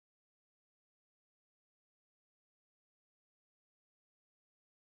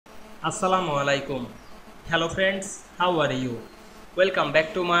Assalamu Walaikum. Hello friends, how are you? Welcome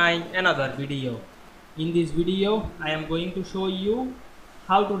back to my another video. In this video, I am going to show you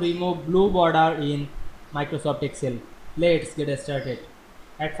how to remove blue border in Microsoft Excel. Let's get started.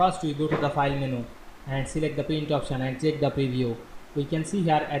 At first, we go to the file menu and select the print option and check the preview. We can see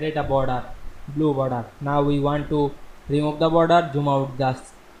here added a border, blue border. Now we want to remove the border, zoom out the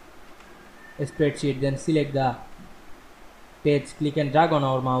spreadsheet, then select the page, click and drag on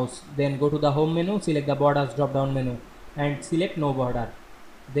our mouse, then go to the home menu, select the borders drop down menu and select no border.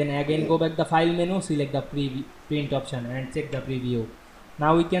 Then again go back the file menu, select the print option and check the preview.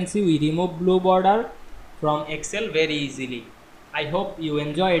 Now we can see we remove blue border from Excel very easily. I hope you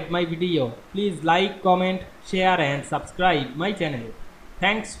enjoyed my video. Please like, comment, share and subscribe my channel.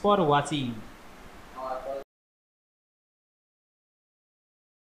 Thanks for watching.